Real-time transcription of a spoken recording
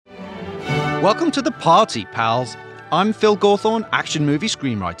Welcome to the party, pals. I'm Phil Gawthorne, action movie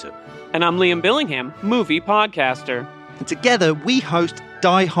screenwriter. And I'm Liam Billingham, movie podcaster. And together we host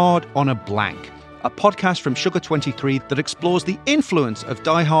Die Hard on a Blank, a podcast from Sugar 23 that explores the influence of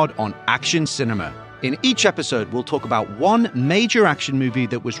Die Hard on action cinema. In each episode, we'll talk about one major action movie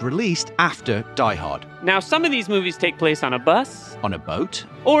that was released after Die Hard. Now, some of these movies take place on a bus, On a boat?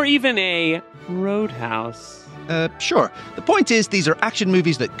 or even a roadhouse. Sure. The point is, these are action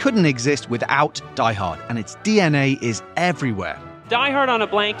movies that couldn't exist without Die Hard, and its DNA is everywhere. Die Hard on a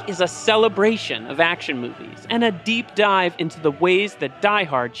Blank is a celebration of action movies and a deep dive into the ways that Die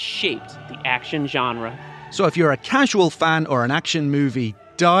Hard shaped the action genre. So if you're a casual fan or an action movie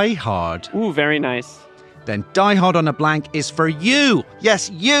Die Hard, Ooh, very nice. then Die Hard on a Blank is for you. Yes,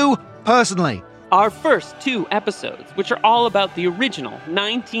 you personally. Our first two episodes, which are all about the original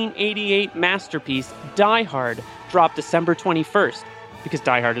 1988 masterpiece Die Hard, dropped December 21st, because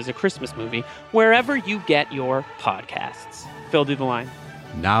Die Hard is a Christmas movie, wherever you get your podcasts. Phil, do the line.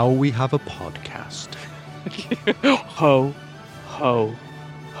 Now we have a podcast. Ho, ho,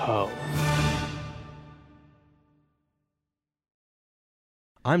 ho.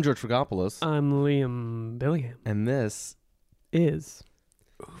 I'm George Fragopoulos, I'm Liam Billingham. and this Is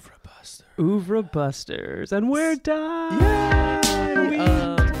Oeuvre Buster. Oeuvre Busters, and we're done.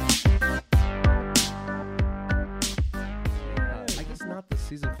 I guess not the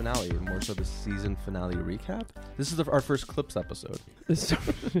season finale, more so the season finale recap. This is our first Clips episode,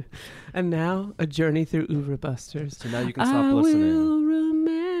 And now, a journey through Oeuvre Busters. so now you can stop listening. will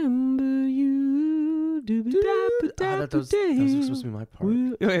remember you. That was supposed to be my part.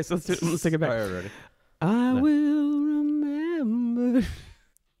 Okay, so let's take it back. All right, already. I No. will remember.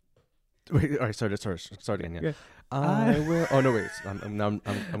 Wait, all right, start again. Yeah. Yeah. I will. Oh no, wait. I'm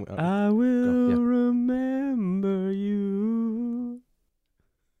I will yeah. remember you.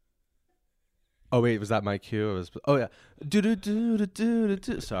 Oh wait, was that my cue? It was. Oh yeah. Do.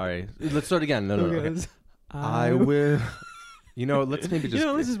 Sorry. Let's start again. No. Okay. I will. You know, let's maybe just.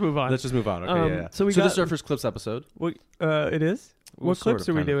 let's just move on. Let's just move on. Okay. Yeah. So So got this is our first Clips episode. It is. Well, What sort clips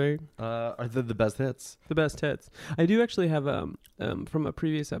of, are we kind of. doing? Are the best hits? The best hits. I do actually have from a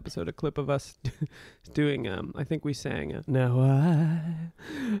previous episode a clip of us doing I think we sang Now I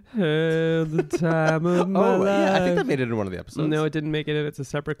had the time of my Oh life. yeah, I think that made it in one of the episodes. No, it didn't make it in. It's a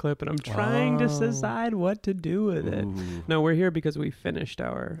separate clip, and I'm trying to decide what to do with it. Ooh. No, we're here because we finished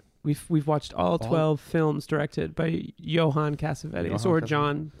we've watched all 12 films directed by Johann Cassavetes or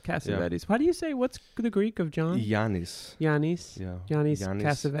John Cassavetes. How do you say, what's the Greek of John? Yannis. Yannis. Yeah. Yannis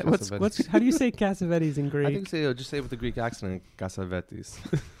Cassavetes. What's how do you say Cassavetes in Greek? I think just say it with the Greek accent, Cassavetes.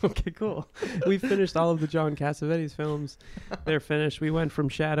 Okay, cool. We finished all of the John Cassavetes films. They're finished. We went from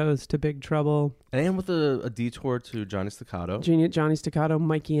Shadows to Big Trouble. And with a detour to Johnny Staccato. Johnny Staccato,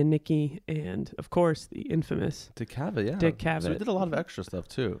 Mikey and Nicky, and of course the infamous Dick Cavett, yeah. Dick Cavett. So we did a lot of extra stuff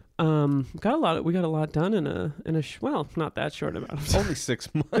too. We got a lot done in a well, not that short amount of time. Only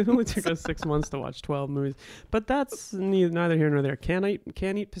 6 months. It only took us 6 months to watch 12 movies, but that's neither here nor there. Can't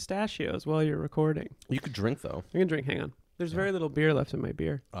eat pistachios while you're recording. You could drink though. I can drink. Hang on. There's very little beer left in my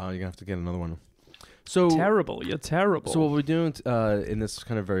beer. You're gonna have to get another one. So Terrible. You're terrible. So what we're doing in this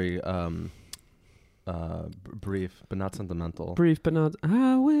kind of very brief but not sentimental. Brief but not.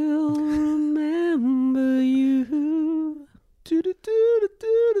 I will remember you.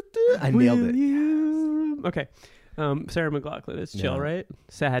 I nailed it. You? Okay. Sarah McLachlan is chill, Yeah. right?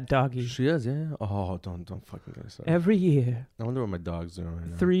 Sad doggy. She is, yeah. Oh, don't fucking get us started. Every year, I wonder what my dog's doing right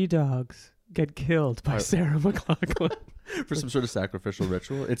now. 3 dogs get killed by Sarah McLachlan. For some sort of sacrificial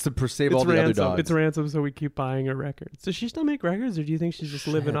ritual. It's to save all the other dogs. It's ransom, so we keep buying her records. Does she still make records, or do you think she's just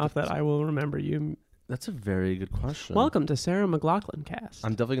living off that I will remember you? That's a very good question. Welcome to Sarah McLachlan cast.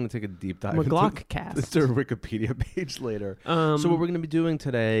 I'm definitely going to take a deep dive McLaugh cast. into her Wikipedia page later. So what we're going to be doing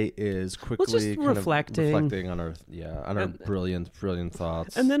today is quickly kind reflecting on our brilliant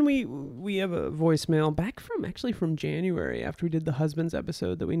thoughts. And then we have a voicemail back from January after we did the husbands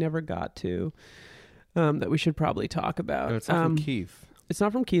episode that we never got to, that we should probably talk about. And it's not from Keith. It's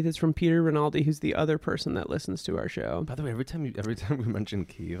not from Keith. It's from Peter Rinaldi, who's the other person that listens to our show. By the way, every time we mention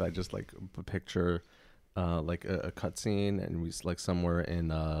Keith, I just like picture like a cutscene, and we like somewhere in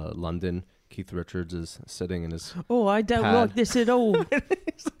London. Keith Richards is sitting in his. Oh, I don't pad. like this at all.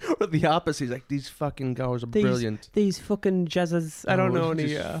 Or the opposite. He's like, these fucking guys are brilliant. These fucking jazzes. I don't know any.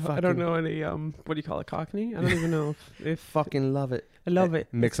 just I don't know any. What do you call it? Cockney? I don't even know if Fucking love it. I love it.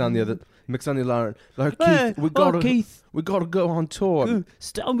 Mix on the line. Like, Hey, Keith, we gotta go on tour.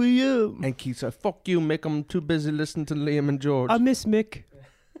 Stop me up. And Keith said, "Fuck you, Mick. I'm too busy listening to Liam and George." I miss Mick.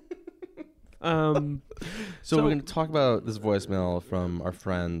 So we're going to talk about this voicemail from our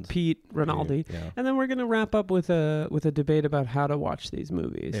friend Pete Rinaldi, Yeah. and then we're going to wrap up with a debate about how to watch these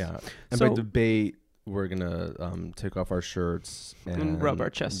movies. Yeah. And So- by debate, we're going to take off our shirts and rub our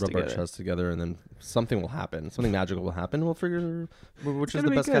chests together, and then something will happen. Something magical will happen. We'll figure which is the gonna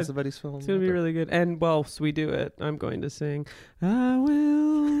be best good. Cassavetes film. It's going to be really good. And whilst we do it, I'm going to sing, I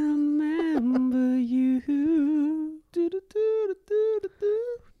will remember you.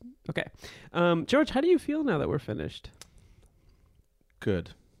 Okay. George, how do you feel now that we're finished?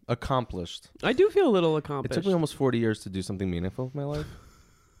 Good. Accomplished. I do feel a little It accomplished. took me almost 40 years to do something meaningful with my life.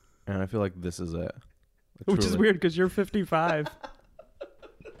 And I feel like this is it. Which is Truly. weird because you're 55.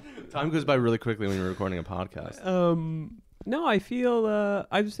 Time goes by really quickly when you're recording a podcast. No, I feel,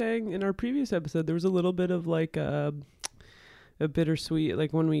 I was saying in our previous episode, there was a little bit of like a bittersweet,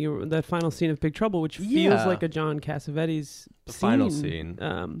 like when that final scene of Big Trouble, which feels Yeah. like a John Cassavetes The final scene.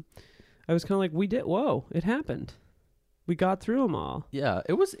 I was kind of like, it happened. We got through them all. Yeah,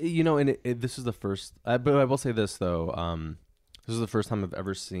 it was, and this is the first, but I will say this though, this is the first time I've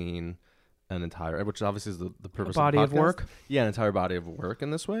ever seen an entire, which obviously is the purpose Body of of the podcast. work. Yeah, an entire body of work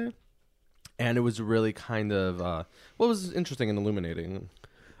in this way. And it was really kind of, it was interesting and illuminating.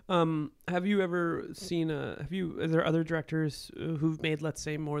 Have you ever seen are there other directors who've made, let's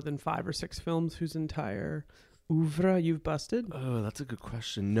say, more than 5 or 6 films whose entire oeuvre you've busted? Oh, that's a good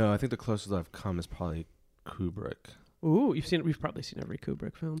question. No, I think the closest I've come is probably Kubrick. Ooh, we've probably seen every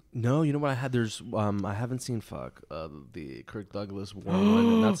Kubrick film. No, you know what I had? I haven't seen the Kirk Douglas war one.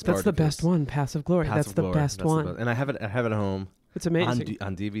 And that's That's the best one, Passive Glory. Passive That's the Glory. best That's one. and I have it at home. It's amazing.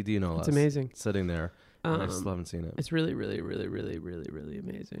 On DVD, no less. It's amazing. Sitting there. And I still haven't seen it. It's really, really, really, really, really, really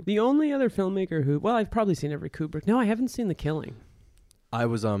amazing. The only other filmmaker I've probably seen every Kubrick. No, I haven't seen The Killing. I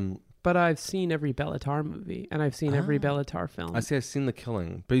was But I've seen every Bellatar movie, and I've seen every Bellatar film. I've seen The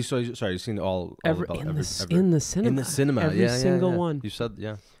Killing, but you've seen all in the cinema. in the cinema, every yeah, single yeah. one. You said,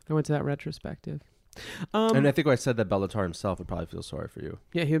 yeah, I went to that retrospective. and I think when I said that Bellatar himself would probably feel sorry for you.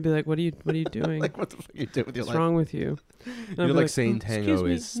 Yeah, he would be like, "What are you doing? Like, what the fuck you do with your What's life? wrong with you?" And I'd You're be like saying "Excuse Tango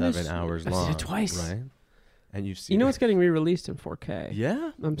me, is 7 miss- hours I've long, seen it twice. right? And you've seen. You know it's getting re-released in 4K.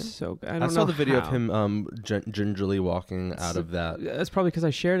 Yeah, I'm so good. I I don't saw know the video how. of him gingerly walking out of that. That's probably because I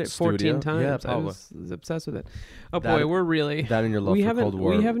shared it Studio? 14 times. Yeah, I probably. was obsessed with it. Oh That- boy, we're really. That and your love we for haven't. Cold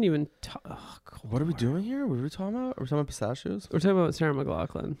War. We haven't even. Cold What are we War. doing here? What are we talking about? Are we talking about pistachios? We're talking about Sarah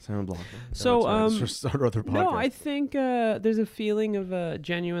McLachlan. Sam Block. So, just our other podcast. No, I think there's a feeling of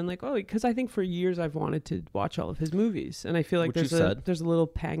genuine, like, because I think for years I've wanted to watch all of his movies, and I feel like Which you there's said. a little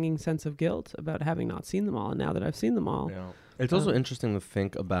panging sense of guilt about having not seen them all, and now that I've seen them all, Yeah. It's also interesting to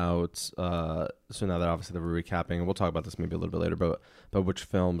think about. So now that obviously that we're recapping, and we'll talk about this maybe a little bit later, but which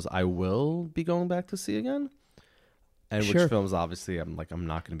films I will be going back to see again, and Sure. which films obviously I'm not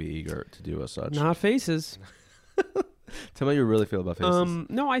going to be eager to do as such. not Faces. Tell me how you really feel about Faces.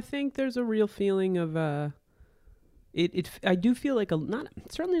 No, I think there's a real feeling of I do feel like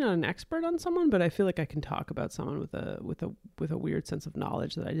certainly not an expert on someone, but I feel like I can talk about someone with a weird sense of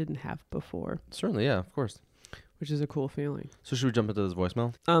knowledge that I didn't have before, Certainly, yeah, of course. which is a cool feeling. So should we jump into this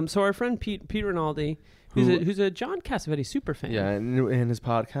voicemail? So our friend Pete Rinaldi, who's a John Cassavetes super fan. Yeah, and his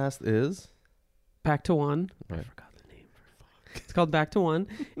podcast is Back to One. I Right. forgot the name. It's called Back to One,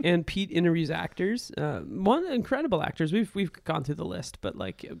 and Pete interviews actors. One incredible actors. We've gone through the list, but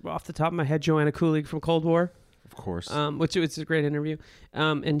like off the top of my head, Joanna Kulig from Cold War. Of course. Which it's a great interview.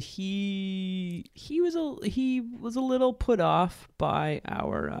 And he was a little put off by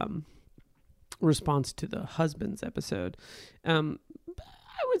our response to the husbands episode.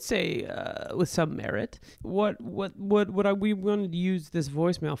 I would say with some merit. What we wanted to use this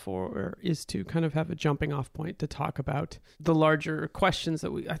voicemail for is to kind of have a jumping off point to talk about the larger questions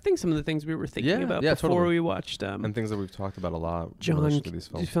that I think some of the things we were thinking about before totally. we watched and things that we've talked about a lot. in John relation to these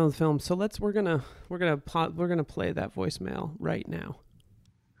films. films. So we're gonna play that voicemail right now.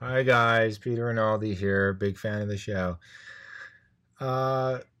 Hi guys, Peter Rinaldi here. Big fan of the show.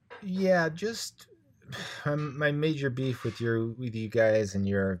 Yeah, just my major beef with you guys and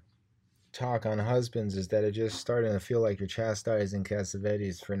your talk on husbands is that it just starting to feel like you're chastising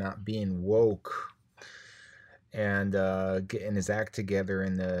Cassavetes for not being woke and getting his act together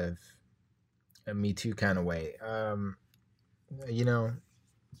in the Me Too kind of way.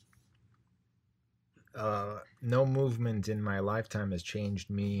 No movement in my lifetime has changed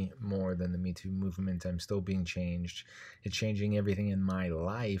me more than the Me Too movement. I'm still being changed. It's changing everything in my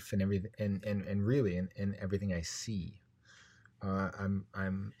life and everything, and really in everything I see. I'm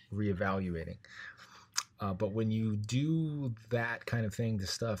reevaluating. But when you do that kind of thing to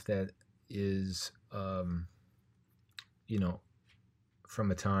stuff that is, from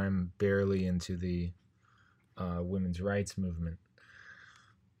a time barely into the women's rights movement,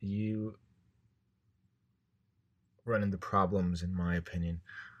 you run into problems, in my opinion.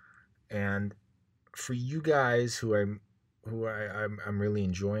 And for you guys who I'm really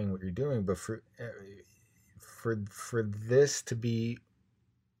enjoying what you're doing, but for this to be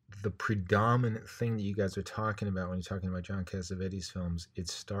the predominant thing that you guys are talking about when you're talking about John Cassavetes films,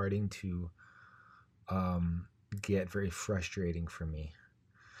 it's starting to get very frustrating for me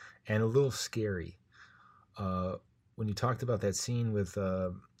and a little scary. When you talked about that scene with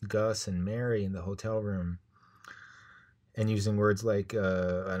Gus and Mary in the hotel room, and using words like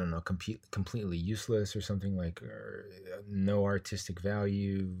I don't know, completely useless or something like no artistic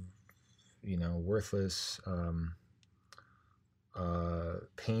value, worthless,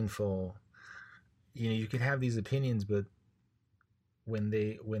 painful. You could have these opinions, but when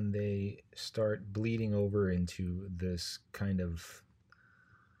they start bleeding over into this kind of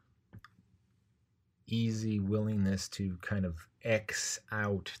easy willingness to kind of X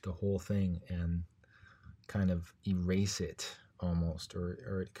out the whole thing and kind of erase it almost,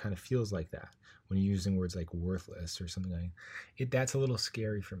 or it kind of feels like that when you're using words like worthless or something like it. That's a little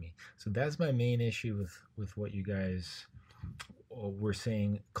scary for me. So that's my main issue with what you guys were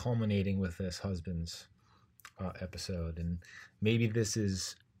saying, culminating with this husbands episode. And maybe this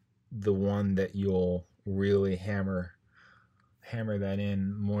is the one that you'll really hammer that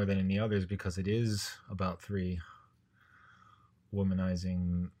in more than any others, because it is about 3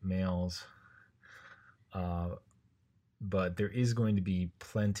 womanizing males. But there is going to be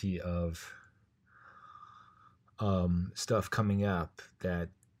plenty of stuff coming up that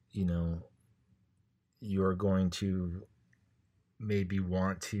you're going to maybe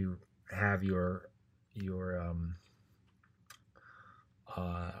want to have your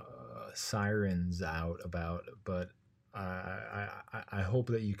sirens out about, but I hope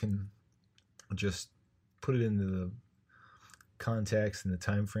that you can just put it into the context and the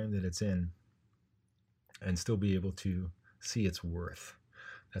time frame that it's in and still be able to see its worth.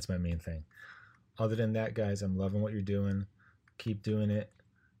 That's my main thing. Other than that, guys, I'm loving what you're doing. Keep doing it.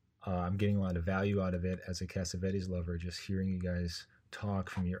 I'm getting a lot of value out of it as a Cassavetes lover, just hearing you guys talk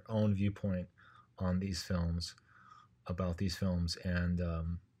from your own viewpoint on these films, about these films, and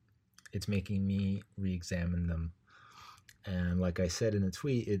it's making me re-examine them. And like I said in a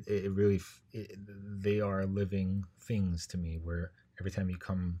tweet, it really they are living things to me, where every time you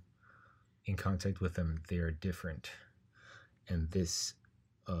come in contact with them, they are different. And this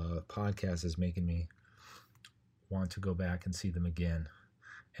podcast is making me want to go back and see them again,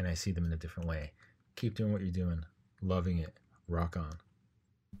 and I see them in a different way. Keep doing what you're doing. Loving it. Rock on.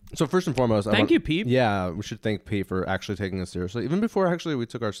 So first and foremost, thank you, Pete. Yeah, we should thank Pete for actually taking us seriously, even before actually we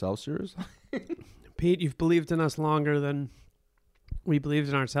took ourselves seriously. Pete, you've believed in us longer than we believed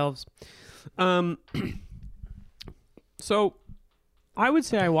in ourselves. So I would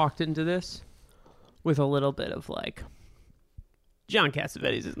say I walked into this with a little bit of like, John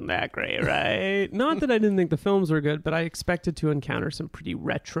Cassavetes isn't that great, right? Not that I didn't think the films were good, but I expected to encounter some pretty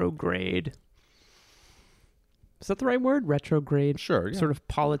retrograde. Is that the right word? Retrograde? Sure. Yeah. Sort of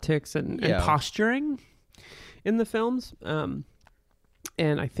politics and posturing in the films.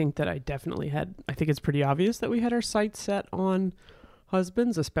 And I think that I think it's pretty obvious that we had our sights set on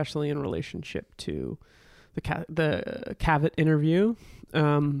husbands, especially in relationship to the Cavett interview.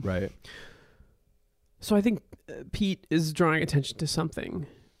 Right. So I think Pete is drawing attention to something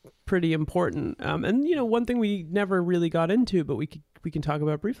pretty important. And, one thing we never really got into, but we can talk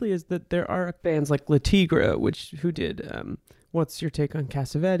about briefly, is that there are bands like Le Tigre, who did What's Your Take on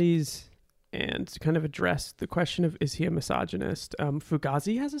Cassavetes? And kind of address the question of, is he a misogynist?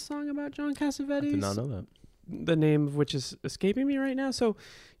 Fugazi has a song about John Cassavetes. I did not know that. The name of which is escaping me right now. So,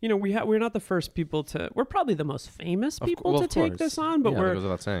 we're not the first people we're probably the most famous people to take this on, but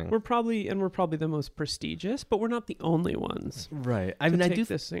we're probably the most prestigious, but we're not the only ones. Right. I do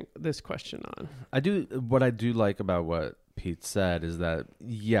this question on. What I do like about what Pete said is that,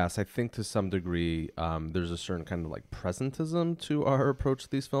 yes, I think to some degree there's a certain kind of like presentism to our approach to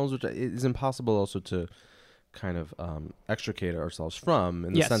these films, which is impossible also to kind of extricate ourselves from,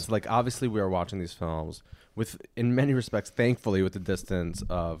 in the sense like, obviously we are watching these films with, in many respects, thankfully, with the distance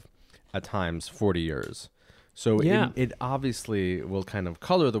of at times 40 years. So it obviously will kind of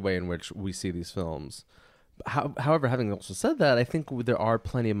color the way in which we see these films. However, having also said that, I think there are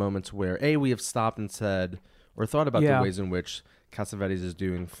plenty of moments where we have stopped and said or thought about the ways in which Cassavetes is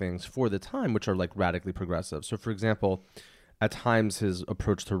doing things for the time, which are like radically progressive. So, for example, at times his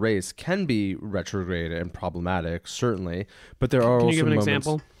approach to race can be retrograde and problematic, certainly, but there are also moments. Can you give an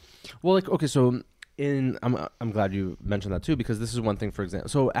example? Well, so I'm glad you mentioned that too, because this is one thing, for example.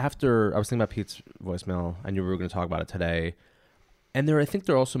 So after I was thinking about Pete's voicemail, I knew we were going to talk about it today. And I think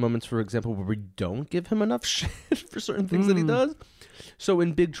there are also moments, for example, where we don't give him enough shit for certain things that he does. So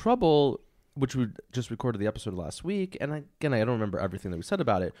in Big Trouble, which we just recorded the episode last week, and I don't remember everything that we said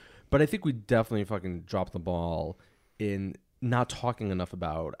about it, but I think we definitely fucking dropped the ball in not talking enough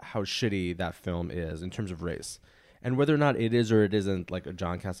about how shitty that film is in terms of race. And whether or not it is or it isn't like a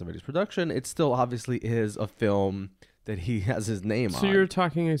John Cassavetes production, it still obviously is a film that he has his name on. So you're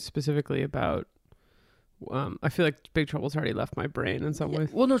talking specifically about... I feel like Big Trouble's already left my brain in some ways.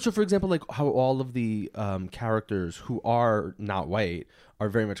 Well, no. So, for example, like how all of the characters who are not white are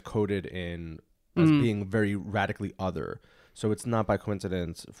very much coded in as being very radically other. So it's not by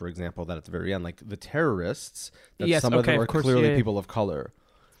coincidence, for example, that at the very end, like the terrorists, that some of them are clearly people of color.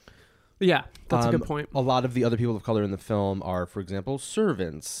 Yeah, that's a good point. A lot of the other people of color in the film are, for example,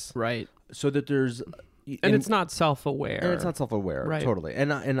 servants. Right. So that there's... And it's not self-aware. And it's not self-aware, right. Totally.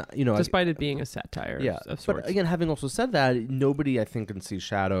 And you know, despite it being a satire, of sorts. But again, having also said that, nobody I think can see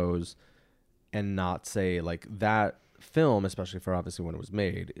Shadows and not say like that film, especially for obviously when it was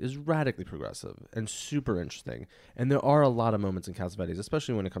made, is radically progressive and super interesting. And there are a lot of moments in Cassavetes,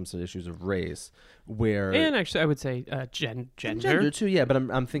 especially when it comes to issues of race, where and actually I would say gender too. Yeah, but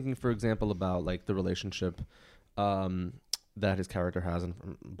I'm thinking, for example, about like the relationship that his character has, and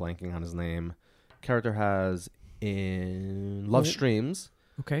I'm blanking on his name. Character has in Love Streams,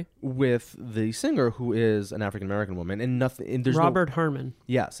 with the singer who is an African American woman, and nothing. And there's Robert Harmon.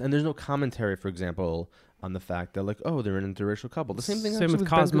 Yes, and there's no commentary, for example, on the fact that like, oh, they're an interracial couple. The same thing. Same with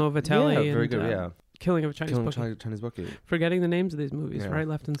Cosmo Vitelli. Yeah, very good. Yeah, Killing of a Chinese Bookie. Forgetting the names of these movies, right,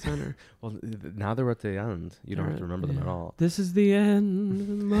 left, and center. Well, now they're at the end. You don't have to remember them at all. This is the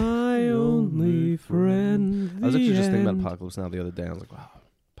end, my only friend. I was actually just thinking about Apocalypse Now the other day. I was like, wow.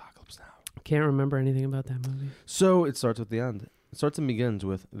 Can't remember anything about that movie. So it starts with the end. It starts and begins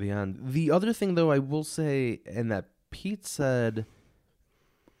with the end. The other thing, though, I will say, and that Pete said,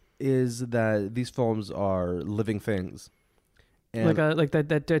 is that these films are living things. And like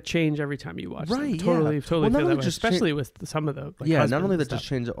that change every time you watch them. Right, Totally well, feel that way. Especially with some of the not only that just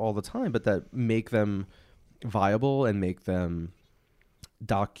change all the time, but that make them viable and make them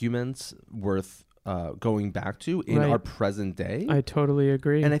documents worth going back to in our present day. I totally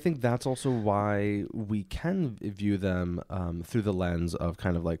agree. And I think that's also why we can view them through the lens of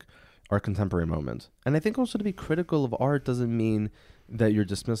kind of like our contemporary moment. And I think also to be critical of art doesn't mean that you're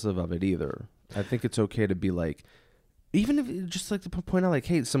dismissive of it either. I think it's okay to be like, even if just like to point out like,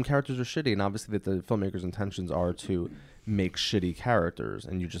 hey, some characters are shitty, and obviously that the filmmaker's intentions are to make shitty characters,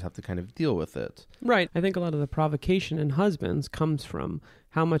 and you just have to kind of deal with it. Right. I think a lot of the provocation in Husbands comes from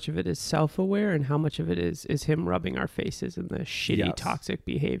how much of it is self-aware and how much of it is him rubbing our faces in the shitty, toxic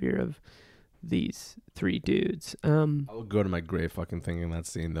behavior of these three dudes. I'll go to my grave fucking thinking that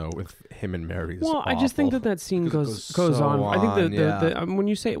scene though with him and Mary. Well, I just think that scene goes so on. I think the when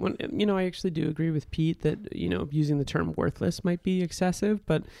you say it, when I actually do agree with Pete that using the term worthless might be excessive,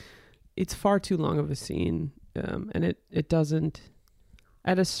 but it's far too long of a scene, and it doesn't.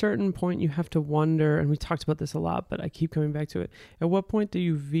 At a certain point, you have to wonder, and we talked about this a lot, but I keep coming back to it. At what point do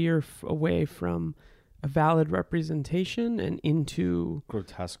you veer away from a valid representation and into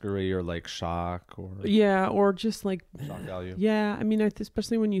grotesquerie or like shock or or just like shock value? Yeah, I mean,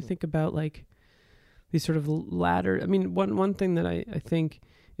 especially when you think about like these sort of ladder. I mean, one thing that I think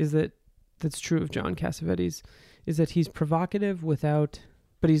is that's true of John Cassavetes is that he's provocative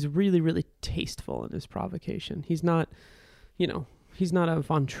but he's really, really tasteful in his provocation. He's not, he's not a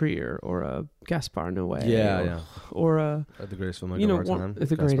Von Trier or a Gaspar Noé. Or the greatest filmmaker of our time.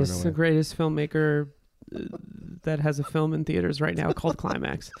 The greatest filmmaker that has a film in theaters right now called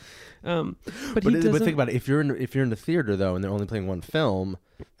Climax. But think about it. If you're in the theater though, and they're only playing one film,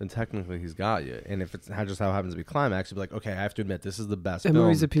 then technically he's got you. And if it's just how it happens to be Climax, you'd be like, okay, I have to admit this is the best. The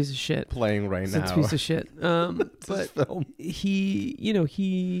movie's a piece of shit playing right now. It's a piece of shit. But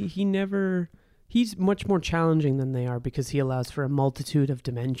he's much more challenging than they are because he allows for a multitude of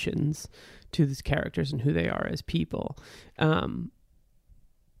dimensions to these characters and who they are as people.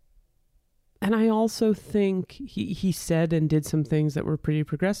 And I also think he said and did some things that were pretty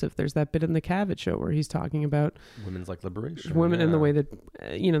progressive. There's that bit in the Cavett show where he's talking about women's like liberation, women in the way that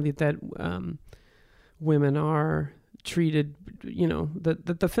that women are treated.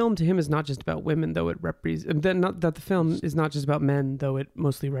 That the film to him is not just about women, though it represents. That the film is not just about men, though it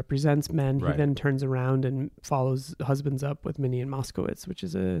mostly represents men. Right. He then turns around and follows Husbands Up with Minnie and Moskowitz, which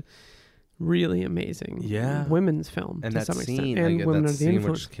is a really amazing women's film and to that some scene, extent. And Women that Are the scene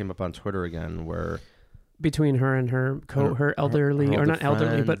Influence, which came up on Twitter again, where between her and her elderly, or not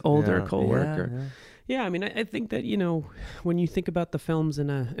elderly, but older co-worker. Yeah, I mean, I think that, when you think about the films in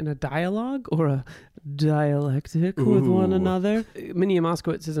a dialogue or a dialectic with one Ooh. another, Minnie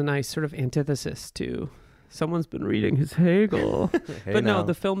Moskowitz is a nice sort of antithesis to someone's been reading his Hegel. Hey, But no, now.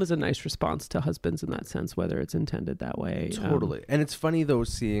 the film is a nice response to husbands in that sense, whether it's intended that way. Totally. And it's funny, though,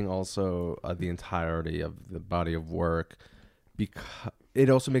 seeing also the entirety of the body of work, because it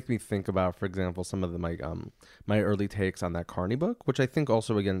also makes me think about, for example, some of my early takes on that Carney book, which I think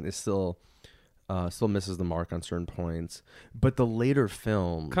also, again, is still misses the mark on certain points. But the later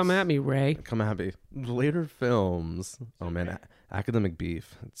films... Come at me, Ray. Come at me. The later films... Oh, man. Academic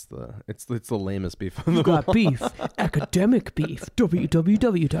beef. It's the lamest beef. You got beef. Academic beef.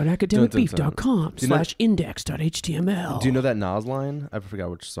 www.academicbeef.com/index.html. Do you know that Nas line? I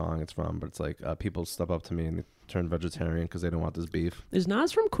forgot which song it's from, but it's like people step up to me and they turn vegetarian because they don't want this beef. Is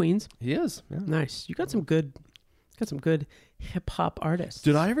Nas from Queens? He is. Yeah. Nice. You got some good hip hop artists.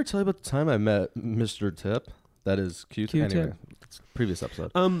 Did I ever tell you about the time I met Mr. Tip? That is cute. Q-Tip. Anyway, it's a previous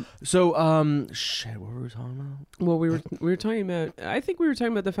episode. Shit, what were we talking about? Well, we were talking about. I think we were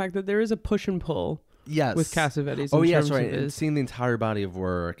talking about the fact that there is a push and pull Yes. with Cassavetes. Oh, in yes, terms right. of And his- seeing the entire body of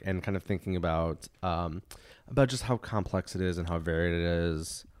work and kind of thinking about just how complex it is and how varied it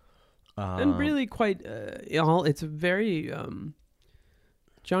is. and really quite. It's very.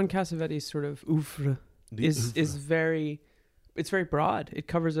 John Cassavetes' sort of oeuvre is very. It's very broad. It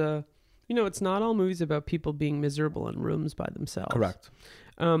covers a. It's not all movies about people being miserable in rooms by themselves. Correct.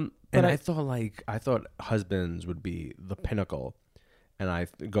 But And I thought Husbands would be the pinnacle. And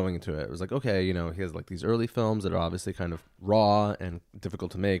going into it was like, okay, he has like these early films that are obviously kind of raw and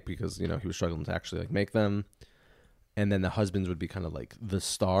difficult to make because, he was struggling to actually like make them. And then the Husbands would be kind of like the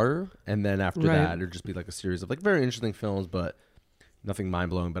star. And then after that, it'd just be like a series of like very interesting films, but nothing mind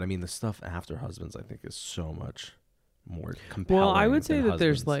blowing. But I mean, the stuff after Husbands, I think, is so much more compelling. Well, I would say than that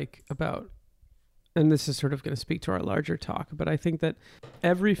there's Husbands. like about, and this is sort of going to speak to our larger talk, but I think that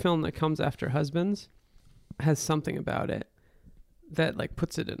every film that comes after Husbands has something about it that like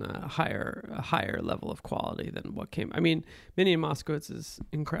puts it in a higher level of quality than what came. I mean, Minnie Moskowitz is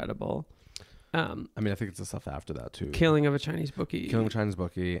incredible. I mean, I think it's the stuff after that too. Killing of a Chinese Bookie. Killing a Chinese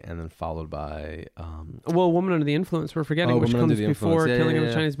Bookie, and then followed by Woman Under the Influence, we're forgetting, which Woman Under comes the before Influence. Killing of a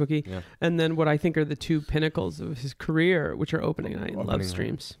Yeah. Chinese Bookie. Yeah. And then what I think are the two pinnacles of his career, which are Opening Night and Love Opening Night.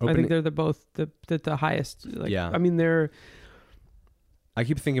 Streams. I Opening- think they're both the highest. Like, Yeah. I mean, I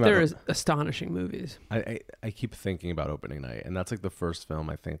keep thinking about they're astonishing movies. I keep thinking about Opening Night, and that's like the first film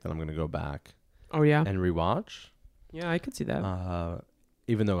I think that I'm going to go back Oh yeah, and rewatch. yeah, I could see that.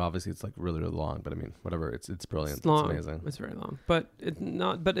 Even though obviously it's like really, really long, but I mean, whatever. It's brilliant. It's long. It's amazing. It's very long, but it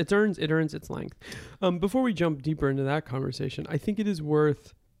not. But it earns its length. Before we jump deeper into that conversation, I think it is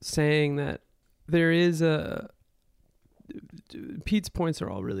worth saying that there is Pete's points are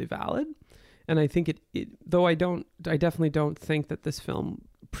all really valid, and I think it. Though I definitely don't think that this film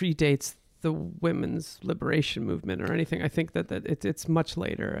predates the women's liberation movement or anything. I think that it's much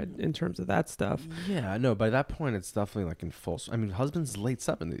later in terms of that stuff. Yeah, no. By that point, it's definitely like in full. I mean, Husband's late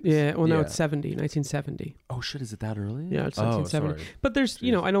 70s. Yeah. Well, no, it's 1970. Oh shit, is it that early? Yeah, it's Oh, 1970. sorry. But there's,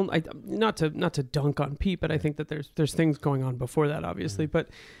 Jeez. I not to dunk on Pete, but I think that there's things going on before that, obviously. But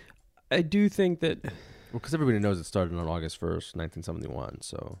I do think that Well, because everybody knows it started on August 1st, 1971.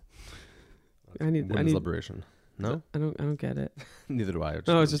 So I need women's liberation. No, I don't get it. neither do I.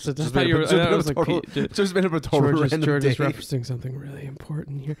 No, it's just I just thought you were. I was like, total, Pete, just been a total George random is day. referencing something really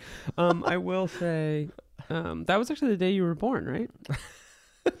important here. I will say that was actually the day you were born, right?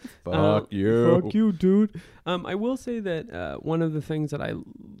 Fuck you. Fuck you, dude. I will say that one of the things that I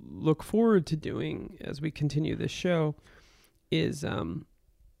look forward to doing as we continue this show is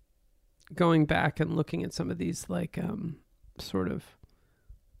going back and looking at some of these like sort of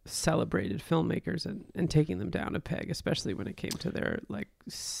celebrated filmmakers and taking them down a peg, especially when it came to their like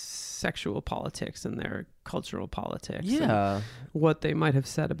sexual politics and their cultural politics. Yeah. And what they might have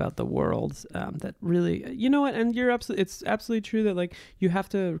said about the world that really, you know what? And it's absolutely true that like you have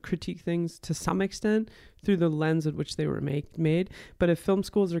to critique things to some extent through the lens at which they were made. But if film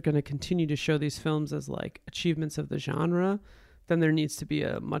schools are going to continue to show these films as like achievements of the genre, then there needs to be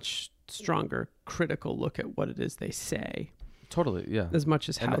a much stronger critical look at what it is they say. Totally, yeah. As much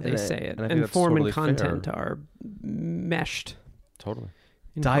as how they say it. and I think And that's form totally and content fair. are meshed. Totally.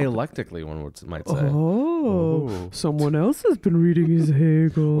 in Dialectically, one might say. Oh, someone else has been reading his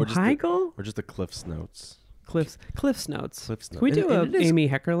Hegel. Or just Hegel? Or just the Cliff's Notes. Cliff's Notes. Cliff's Can we Notes. do And it is- Amy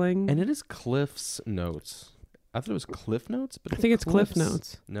Heckerling? And it is Cliff's Notes. I thought it was Cliff Notes, but I think it's Cliff Cliffs.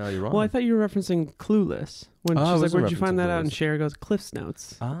 Notes. No, you're wrong. Well, I thought you were referencing Clueless. When Oh, I she's like, wasn't where'd you find referencing that out? And Clueless. Cher goes, Cliff's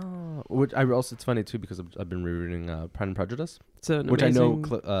Notes. Which I also, it's funny too because I've been rereading Pride and Prejudice, It's an which I know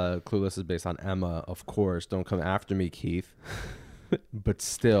amazing- Clueless is based on Emma, of course. Don't come after me, Keith. But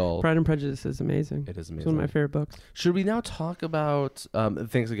still, Pride and Prejudice is amazing. it is It's one of amazing. my favorite books. Should we now talk about?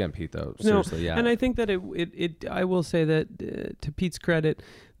 Thanks again, Pete. Though seriously, yeah. And I think that I will say that to Pete's credit,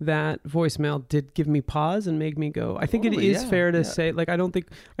 that voicemail did give me pause and make me go. I think it Totally, is yeah, fair to yeah. say, like,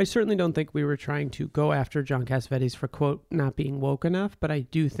 I certainly don't think we were trying to go after John Cassavetes for, quote, not being woke enough, but I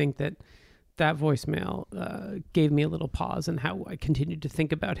do think that voicemail gave me a little pause in how I continued to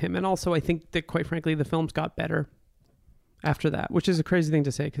think about him. And also, I think that, quite frankly, the films got better after that, which is a crazy thing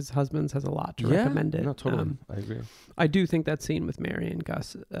to say because Husbands has a lot to recommend it. No, totally. I agree. I do think that scene with Mary and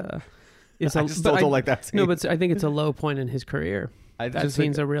Gus is I just still don't like that scene. No, but I think it's a low point in his career. That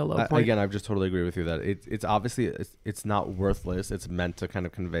scene's a real low point. Again, I just totally agree with you that it's obviously it's not worthless. It's meant to kind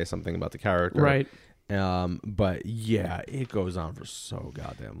of convey something about the character, Right. But yeah, it goes on for so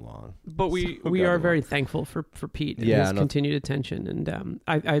goddamn long. But we So are goddamn very long. thankful for Pete and Yeah, his no. continued attention. And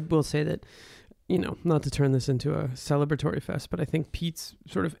I will say that, not to turn this into a celebratory fest, but I think Pete's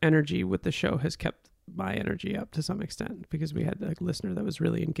sort of energy with the show has kept my energy up to some extent because we had a listener that was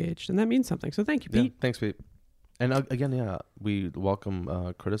really engaged, and that means something. So thank you, Yeah, Pete. thanks, Pete. And again, yeah, we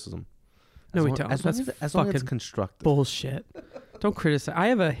welcome criticism. No, As we long- don't. As long That's as it's fucking constructive. Bullshit. Don't criticize. I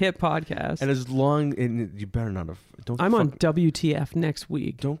have a hit podcast. And as long and you better not have. Don't. I'm on fucking- WTF next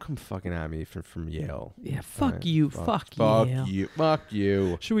week. Don't come fucking at me from Yale. Yeah, fuck Alright, you. fuck Yale. you. Fuck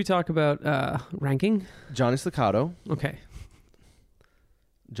you. Should we talk about ranking? Johnny Staccato. Okay.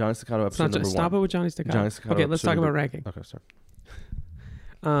 Johnny Staccato Let's episode not number just one. stop it with Johnny Staccato. Johnny Staccato Okay, let's episode talk about number- ranking. Okay, sorry.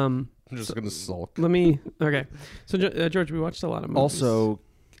 Um, I'm just gonna sulk. let me. Okay, so George, we watched a lot of movies. Also,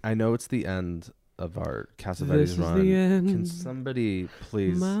 I know it's the end of our this Cassavetes is run. the end. Can somebody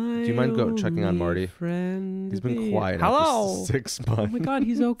please? Do you mind checking on Marty? Friend He's been be- quiet now Hello. for 6 Oh months. my God,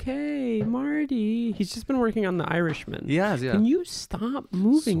 he's okay, Marty. He's just been working on The Irishman. He has, yeah. Can you stop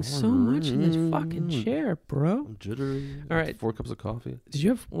moving so much in this fucking Sorry. chair, bro? I'm jittery. All right. 4 cups of coffee.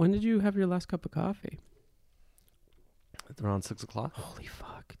 When did you have your last cup of coffee? Around 6 o'clock. Holy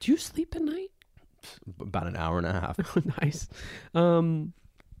fuck. Do you sleep at night? About an hour and a half. Nice. We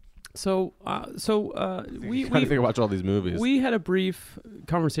Trying to think watch all these movies. we had a brief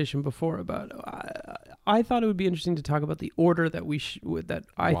conversation before about. I thought it would be interesting to talk about the order that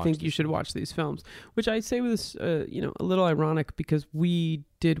I Watch think you these should watch these films, which I say was a little ironic because we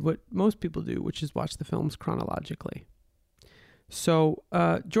did what most people do, which is watch the films chronologically. So,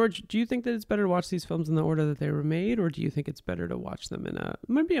 George, do you think that it's better to watch these films in the order that they were made, or do you think it's better to watch them in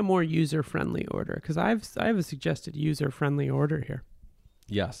maybe a more user-friendly order? Because I have a suggested user-friendly order here.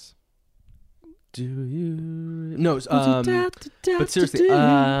 Yes. Do you? No. But seriously,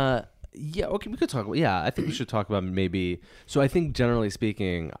 yeah. Okay, we could talk. Yeah, I think we should talk about maybe. So I think generally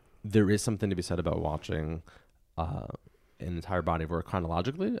speaking, there is something to be said about watching an entire body of work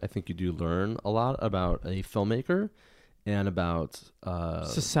chronologically. I think you do learn a lot about a filmmaker and about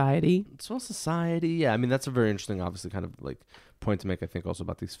Society. society. Yeah, I mean that's a very interesting, obviously, kind of like point to make. I think also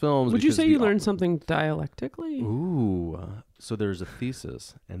about these films. Would you because say we you all- learned something dialectically? Ooh, so there's a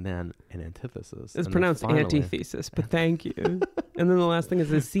thesis and then an antithesis. It's and then pronounced finally- antithesis, but thank you. And then the last thing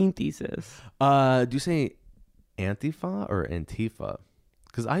is a synthesis. Do you say Antifa or Antifa?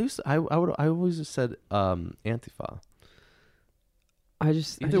 Because I always just said Antifa.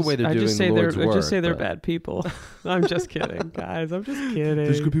 Either way, they're I doing just say Lord's I just say work, they're but- bad people. I'm just kidding, guys. I'm just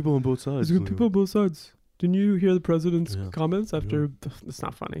kidding. people on both sides. There's good people on both sides. Didn't you hear the president's Yeah. comments after? It's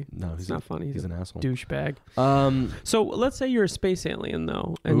not funny. No, It's not funny. He's He's a an asshole. douchebag. Um, So let's say you're a space alien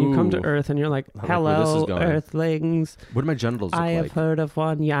though, and you come to Ooh. Earth, and you're like, I like where this is "Hello, going. Earthlings. what do my genitals look I have like? heard of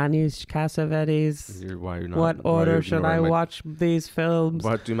one Yanis Cassavetes. Why you're not, What why order you're should I ignoring my- watch these films?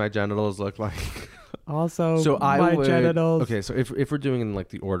 What do my genitals look like? Also, So I my would. genitals. Okay, so if we're doing in like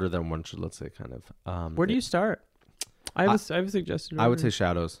the order, then one should, let's say, kind of. Where do you start? I have a suggestion. I would say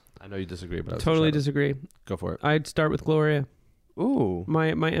Shadows. I know you disagree, but I would say totally Shadows. disagree. Go for it. I'd start with Gloria. Ooh, My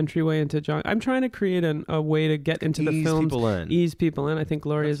entryway into John. I'm trying to create a way to get into the ease films, people in. ease people in. I think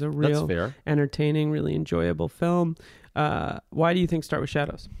Gloria is a That's real fair. entertaining, really enjoyable film. Why do you think start with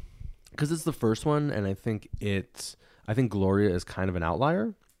Shadows? Because it's the first one, and I think Gloria is kind of an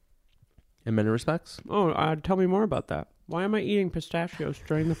outlier in many respects. Oh, tell me more about that. Why am I eating pistachios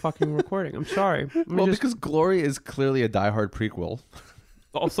during the fucking recording? I'm sorry. Because Gloria is clearly a Die Hard prequel,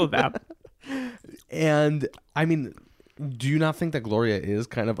 also that. and I mean, Do you not think that Gloria is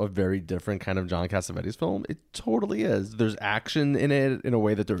kind of a very different kind of John Cassavetes film? It totally is. There's action in it in a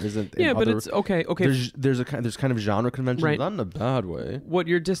way that there isn't. Yeah, in but other, it's okay. There's kind of genre convention, Right. not in a bad way. What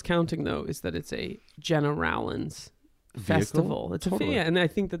you're discounting though is that it's a Jenna Rowlands festival. It's Totally. and I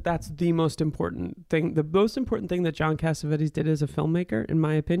think that that's the most important thing. The most important thing that John Cassavetes did as a filmmaker, in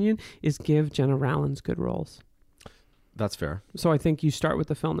my opinion, is give Jenna Rowlands good roles. That's fair. So I think you start with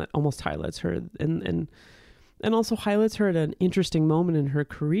the film that almost highlights her and also highlights her at an interesting moment in her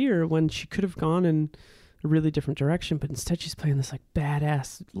career when she could have gone in a really different direction, but instead she's playing this like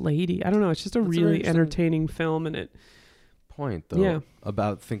badass lady. I don't know. It's just a That's a very really interesting entertaining film, and it. Point though, Yeah.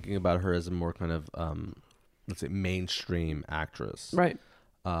 about thinking about her as a more kind of let's say mainstream actress, Right.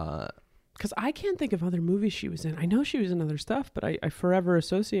 Uh, Because I can't think of other movies she was in. I know she was in other stuff, but I forever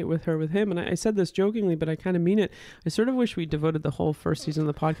associate with him. And I said this jokingly, but I kind of mean it. I sort of wish we devoted the whole first season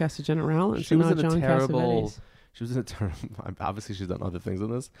of the podcast to Jenna Rowlands. She and was not in a John terrible. Cassavetes. She was in a terrible. Obviously, she's done other things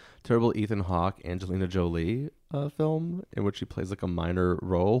in this terrible Ethan Hawke, Angelina Jolie film in which she plays like a minor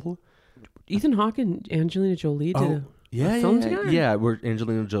role. Ethan Hawke and Angelina Jolie did Yeah, film together? yeah. Where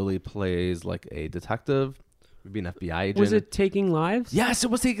Angelina Jolie plays like a detective, maybe an FBI agent. Was it Taking Lives? Yes, it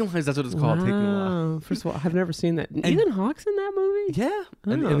was Taking Lives. That's what it's called. Taking Lives. Wow. First of all, I've never seen that. Ethan Hawke's in that movie? Yeah,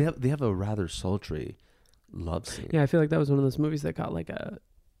 and Oh. they have a rather sultry love scene. Yeah, I feel like that was one of those movies that got like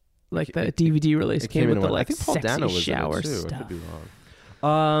the It- DVD release It came with in the one. like I think Paul sexy Dano was shower in it too. I stuff. could be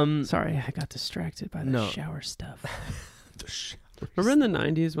wrong. Sorry, I got distracted by the No. shower stuff. The shower Remember in the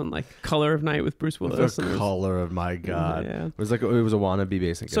 90s when like Color of Night with Bruce Willis? The and it was- color of my god. Yeah. It was like it was a wannabe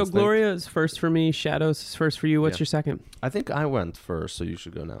basic. So instinct. Gloria is first for me. Shadows is first for you. What's Yeah. your second? I think I went first, so you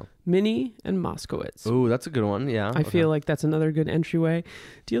should go now. Minnie and Moskowitz. Oh, that's a good one. Yeah, I feel like that's another good entryway.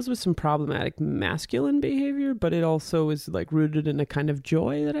 Deals with some problematic masculine behavior, but it also is like rooted in a kind of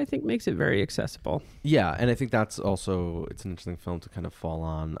joy that I think makes it very accessible. yeah, and I think that's also it's an interesting film to kind of fall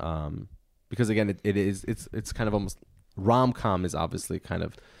on, because again, it's kind of almost rom-com is obviously kind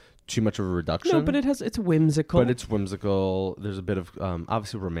of too much of a reduction. No, but it's whimsical. But it's whimsical. There's a bit of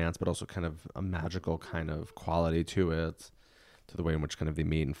obviously romance, but also kind of a magical kind of quality to it, to the way in which kind of they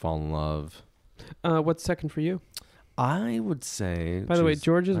meet and fall in love. What's second for you? I would say. By the way, geez,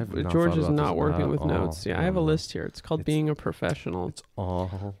 George is I've not George thought is about not this working at with all. notes. Yeah, I have a No. list here. It's called Being a Professional. It's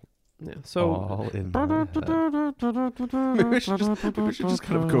all Yeah. So all in my head. Maybe we should just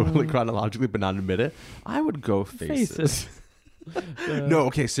kind of go like chronologically, but not admit it. I would go Faces. No,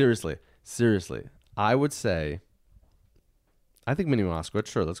 okay, seriously. I would say. I think Minnie Moskowitz.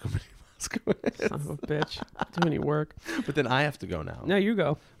 Sure, let's go Minnie Moskowitz. Son of a bitch. Too many work. But then I have to go now. Now you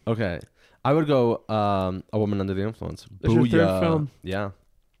go. Okay, I would go A Woman Under the Influence. That's your third Booyah. film. Yeah.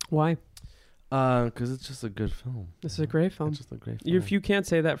 Why? Because it's just a good film. This is a great film. It's just a great film. If you can't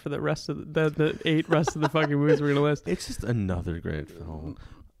say that for the rest of the 8 rest of the fucking movies we're gonna list. It's just another great film.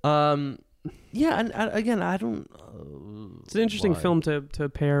 Yeah, and again, I don't. It's an interesting why. film to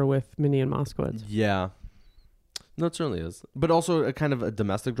pair with Minnie and Moskowitz. Yeah, no, it certainly is. But also a kind of a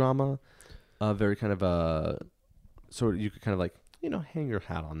domestic drama, very kind of a. So you could kind of like hang your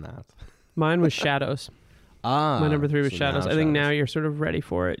hat on that. Mine was Shadows. My number 3 was so Shadows. now I think now Shadows. you're sort of ready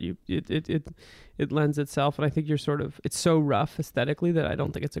for it. It lends itself, and I think you're sort of. It's so rough aesthetically that I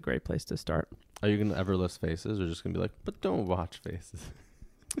don't think it's a great place to start. Are you gonna ever list Faces, or just gonna be like, but don't watch Faces?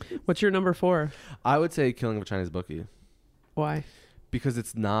 What's your number 4? I would say Killing of a Chinese Bookie. Why? Because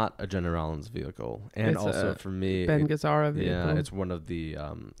it's not a Jenna Rollins vehicle, and It's also a for me, Ben Gazzara vehicle. yeah, it's one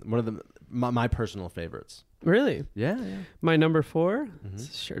of my personal favorites. Really? Yeah. My number 4. Mhm. This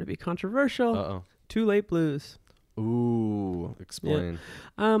is sure to be controversial. Uh Too Late Blues. oh. Ooh, explain.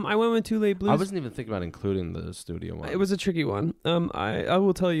 I went with Too Late Blues. I wasn't even thinking about including the studio one. It was a tricky one. I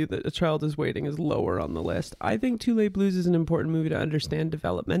will tell you that A Child Is Waiting is lower on the list. I think Too Late Blues is an important movie to understand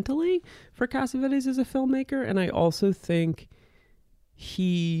developmentally for Cassavetes as a filmmaker, and I also think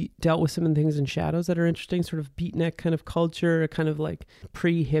he dealt with some things in Shadows that are interesting, sort of beatnik kind of culture, kind of like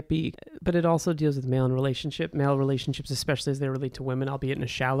pre-hippie, but it also deals with male relationships, especially as they relate to women, albeit in a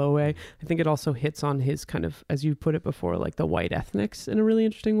shallow way. I think it also hits on his kind of, as you put it before, like the white ethnics in a really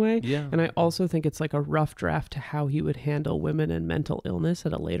interesting way. Yeah. And I also think it's like a rough draft to how he would handle women and mental illness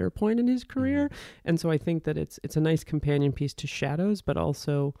at a later point in his career. And so I think that it's a nice companion piece to Shadows, but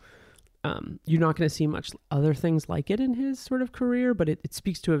also you're not going to see much other things like it in his sort of career, but it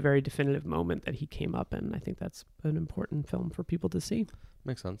speaks to a very definitive moment that he came up in. I think that's an important film for people to see.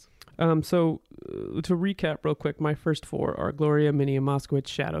 Makes sense. So to recap real quick, my first 4 are Gloria, Minnie and Moskowitz,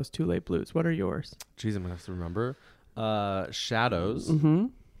 Shadows, Too Late Blues. What are yours? Jeez, I'm gonna have to remember. Shadows. Mm-hmm.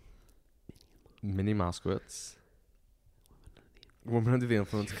 Minnie Moskowitz. Woman Under the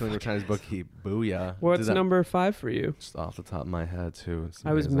Influence, Killing a Chinese Bookie. Booyah. What's number 5 for you? Just off the top of my head, too. It's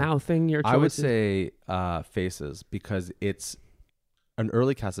I was amazing. mouthing your choices. I would say Faces, because it's an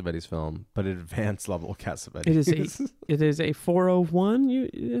early Cassavetes film, but an advanced level Cassavetes. It is a 401.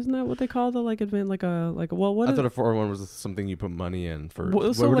 Isn't that what they call the like advanced what? I thought a 401 was something you put money in for.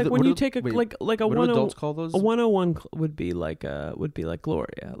 Well, so like when you take a like a what do 101, adults call those? a 101 would be like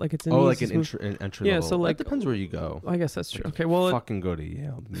Gloria. Like it's an like an easy entry Yeah, level. so like it depends where you go. I guess that's true. Like, Okay, well, fucking go to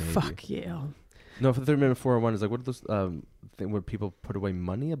Yale. Maybe. fuck Yale. No, for the 30-minute 401 is like, what are those thing where people put away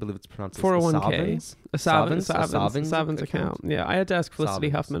money? I believe it's pronounced 401k. A Savins Savins account. Yeah, I had to ask Felicity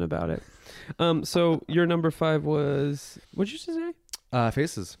Savins. Huffman about it. So your number 5 was, what'd you just say?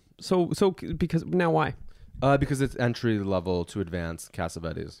 Faces. So because now why? Because it's entry level to advanced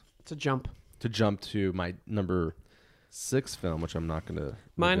Cassavetes. It's a jump. To jump to my number 6 film, which I'm not going to.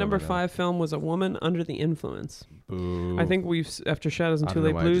 My number 5 film was A Woman Under the Influence. Boo. I think after Shadows and I Two don't know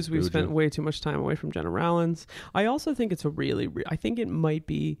Late why I Blues, just we've booed spent you. way too much time away from Jenna Rollins. I also think it's I think it might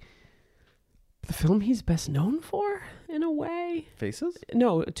be the film he's best known for, in a way. Faces?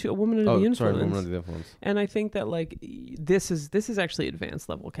 No, A Woman Under the Influence. Sorry, Woman Under the Influence. And I think that like this is actually advanced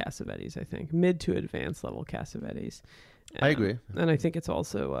level Cassavetes. I think mid to advanced level Cassavetes. I agree. And I think it's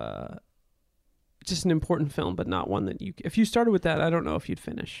also just an important film, but not one that if you started with that, I don't know if you'd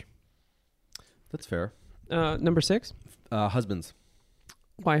finish. That's fair. Number 6. Husbands.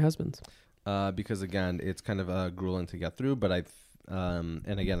 Why Husbands? Because again, it's kind of grueling to get through, but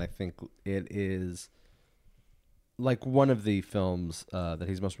and again, I think it is like one of the films that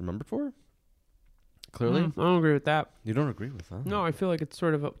he's most remembered for. Clearly, I don't agree with that. you don't agree with that. No, I feel like it's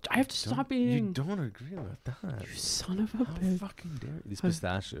sort of I have to stop eating. You don't agree with that. You son of a How bitch. fucking dare you? These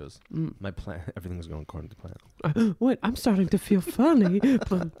pistachios. My plan. Everything's going according to plan. What? I'm starting to feel funny.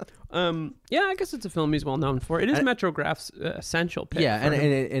 But, yeah, I guess it's a film he's well known for. It is Metrograph's essential pick. Yeah, for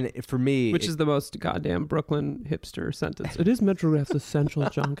him, and for me, which is the most goddamn Brooklyn hipster sentence. It is Metrograph's essential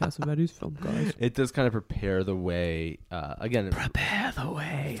John Cassavetes film, guys. it does kind of prepare the way. Again, Prepare the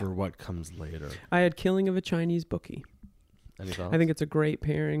way for what comes later. I had Killing of a Chinese Bookie. Any thoughts? I think it's a great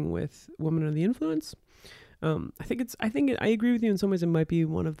pairing with Woman Under the Influence. I agree with you in some ways. It might be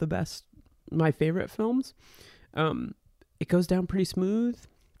one of the best, my favorite films. It goes down pretty smooth.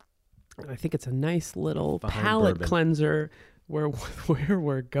 I think it's a nice little Behind palate bourbon. cleanser where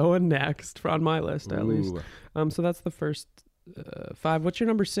we're going next on my list at least. So that's the first 5. What's your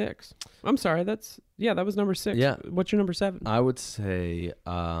number 6? I'm sorry, that was number 6. Yeah. What's your number 7? I would say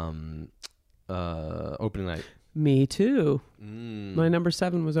opening night. Me too. My number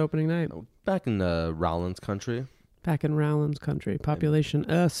 7 was Opening Night. Back in the Rollins country. Back in Rowland's country. Population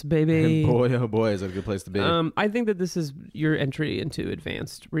us, baby. And boy, oh boy, is that a good place to be. I think that this is your entry into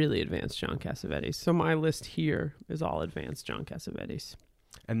really advanced John Cassavetes. So my list here is all advanced John Cassavetes.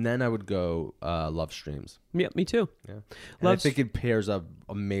 And then I would go Love Streams. Yeah, me too. Yeah. And I think it pairs up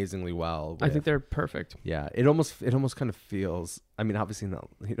amazingly well. I think they're perfect. Yeah, it almost kind of feels. I mean, obviously,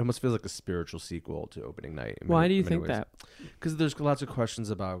 it almost feels like a spiritual sequel to Opening Night. Why do you think that? Because there's lots of questions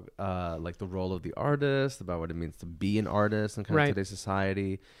about like the role of the artist, about what it means to be an artist in kind of today's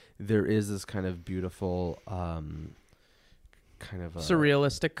society. There is this kind of beautiful. Kind of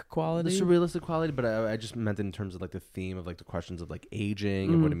surrealistic quality. The surrealistic quality, but I just meant in terms of like the theme of like the questions of like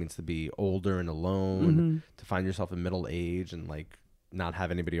aging and what it means to be older and alone, to find yourself in middle age and like not have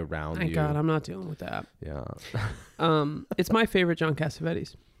anybody around you. Thank God, I'm not dealing with that. Yeah. It's my favorite John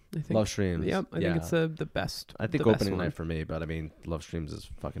Cassavetes. I think. Love Streams. Yep, I think it's the best. I think the best Opening one. Night for me, but I mean, Love Streams is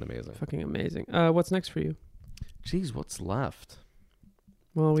fucking amazing. Fucking amazing. What's next for you? Jeez, what's left?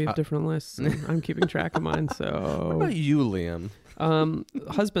 Well, we have different lists. I'm keeping track of mine. What So, about you, Liam?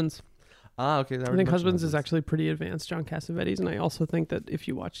 Husbands. Okay. I think Husbands is actually pretty advanced John Cassavetes, and I also think that if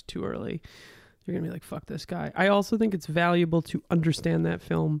you watch too early, you're gonna be like, "Fuck this guy." I also think it's valuable to understand that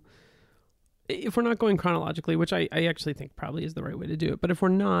film. If we're not going chronologically, which I actually think probably is the right way to do it, but if we're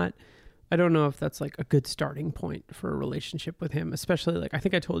not, I don't know if that's like a good starting point for a relationship with him. Especially like I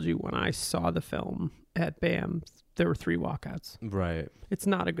think I told you when I saw the film at BAM, there were 3 walkouts. Right. It's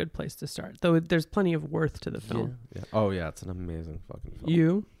not a good place to start, though. There's plenty of worth to the film. Yeah. Oh yeah, it's an amazing fucking film.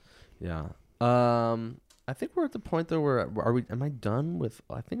 You? Yeah. I think we're at the point though where am I done with?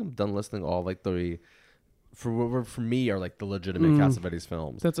 I think I'm done listing all like the for me are like the legitimate Cassavetes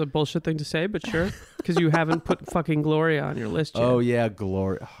films. That's a bullshit thing to say, but sure, because you haven't put fucking Gloria on your list yet. Oh yeah,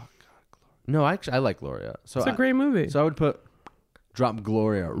 Gloria. Oh god, Gloria. No, actually I like Gloria. So It's a great movie. So I would drop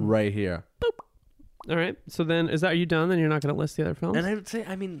Gloria right here. All right. So then, are you done? Then you're not going to list the other films? And I would say,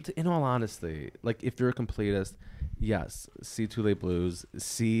 I mean, in all honesty, like if you're a completist, yes, see Two Late Blues,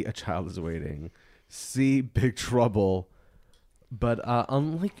 see A Child Is Waiting, see Big Trouble, But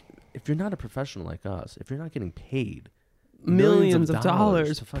unlike if you're not a professional like us, if you're not getting paid millions of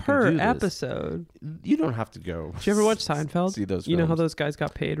dollars to fucking per do this, episode. you don't have to go. Did you ever watch Seinfeld? See those You know how films. those guys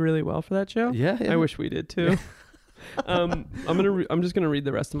got paid really well for that show? Yeah, yeah. I wish we did too. I'm just gonna read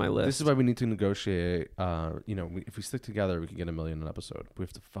the rest of my list. This is why we need to negotiate. If we stick together, we can get $1 million an episode. We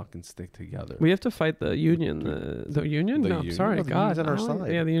have to fucking stick together. We have to fight the union. The union? The No, union? sorry, No, the God. union's on our I don't like-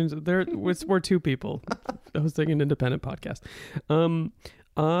 side. Yeah, the unions. We're two people hosting an independent podcast.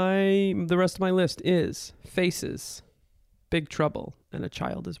 The rest of my list is Faces, Big Trouble, and A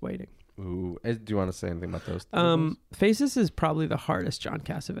Child Is Waiting. Ooh, do you want to say anything about those? Faces is probably the hardest John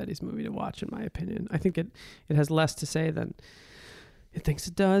Cassavetes movie to watch, in my opinion. I think it has less to say than it thinks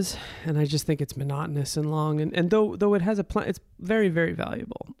it does, and I just think it's monotonous and long. And though it has a plan, it's very, very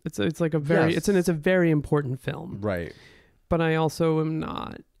valuable. It's like a very Yes. it's a very important film. Right. But I also am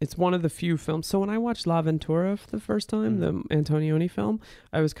not. It's one of the few films. So when I watched La Ventura for the first time, the Antonioni film,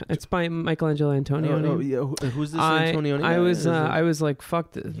 it's by Michelangelo Antonioni. Oh, yeah. Who's this Antonioni? I was like,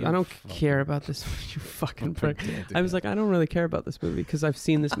 fuck this. I don't care about this. You fucking prick. I was like, I don't really care about this movie because I've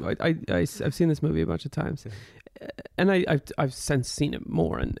seen this. I've seen this movie a bunch of times, and I've since seen it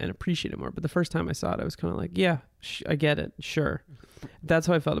more and appreciate it more. But the first time I saw it, I was kind of like, yeah, I get it, sure. That's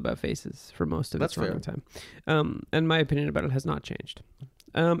how I felt about Faces for most of its running time. And my opinion about it has not changed.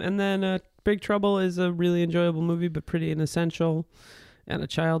 And then Big Trouble is a really enjoyable movie, but pretty inessential. And A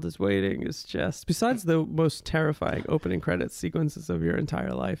Child Is Waiting is just, besides the most terrifying opening credits sequences of your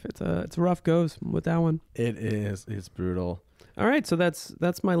entire life, it's a rough goes with that one. It is. It's brutal. All right, so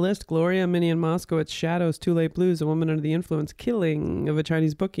that's my list. Gloria, Minnie and Moskowitz, Shadows, Too Late Blues, A Woman Under the Influence, Killing of a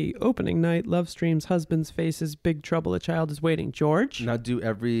Chinese Bookie, Opening Night, Love Streams, Husbands, Faces, Big Trouble, A Child Is Waiting. George? Now do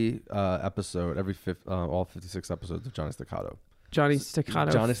every episode, all 56 episodes of Johnny Staccato. Johnny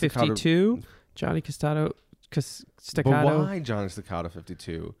Staccato Johnny 52. Johnny Staccato. But why Johnny Staccato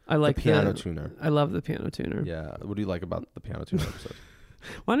 52? I like the piano tuner. I love the piano tuner. Yeah. What do you like about the piano tuner episode?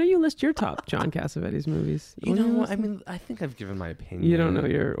 Why don't you list your top John Cassavetes movies? You know what? I mean, I think I've given my opinion. You don't know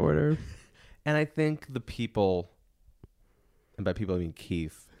your order. And I think the people, and by people I mean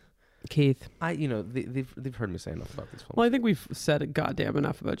Keith. They've heard me say enough about these films. Well, I think we've said goddamn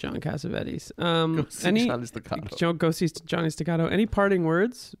enough about John Cassavetes. Go see Johnny Staccato. Go see Johnny Staccato. Any parting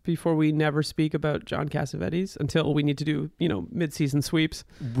words before we never speak about John Cassavetes until we need to do, mid-season sweeps?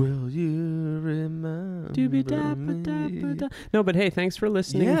 Will you remember me? No, but hey, thanks for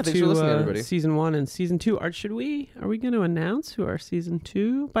listening thanks for listening, everybody. Season 1 and Season 2. Are we going to announce who our Season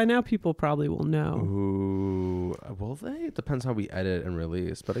 2? By now, people probably will know. Ooh, will they? It depends how we edit and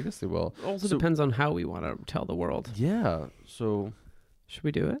release, but I guess they will. Also depends on how we want to tell the world. Yeah, so... Should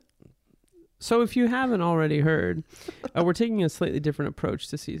we do it? So if you haven't already heard, we're taking a slightly different approach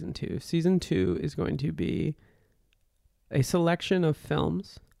to Season 2. Season 2 is going to be a selection of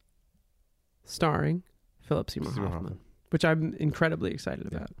films starring Philip Seymour Hoffman, which I'm incredibly excited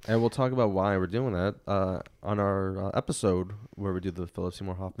about. And we'll talk about why we're doing that on our episode where we do the Philip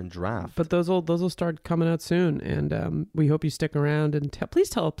Seymour Hoffman draft. But those will start coming out soon, and we hope you stick around and please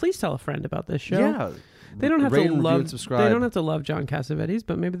tell a friend about this show. Yeah, they don't have rate, to review, love. and subscribe. They don't have to love John Cassavetes,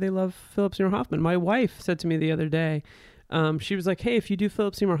 but maybe they love Philip Seymour Hoffman. My wife said to me the other day, she was like, "Hey, if you do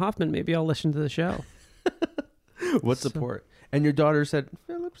Philip Seymour Hoffman, maybe I'll listen to the show." What support? And your daughter said,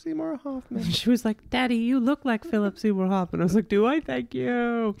 Philip Seymour Hoffman. She was like, "Daddy, you look like Philip Seymour Hoffman." I was like, "Do I? Thank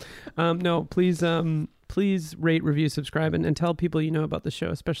you." No, please rate, review, subscribe, and tell people you know about the show,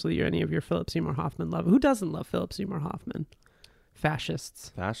 especially any of your Philip Seymour Hoffman love. Who doesn't love Philip Seymour Hoffman?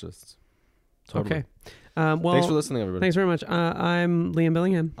 Fascists. Totally. Okay. Well, thanks for listening, everybody. Thanks very much. I'm Liam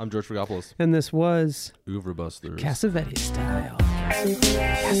Billingham. I'm George Frigopoulos. And this was Oeuvre Busters. Cassavetes style.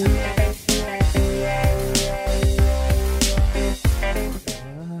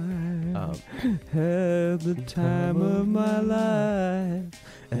 Had the time of my life,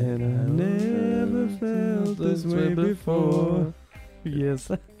 and I never felt this way before.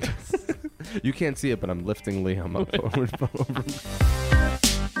 Yes. You can't see it, but I'm lifting Liam up over.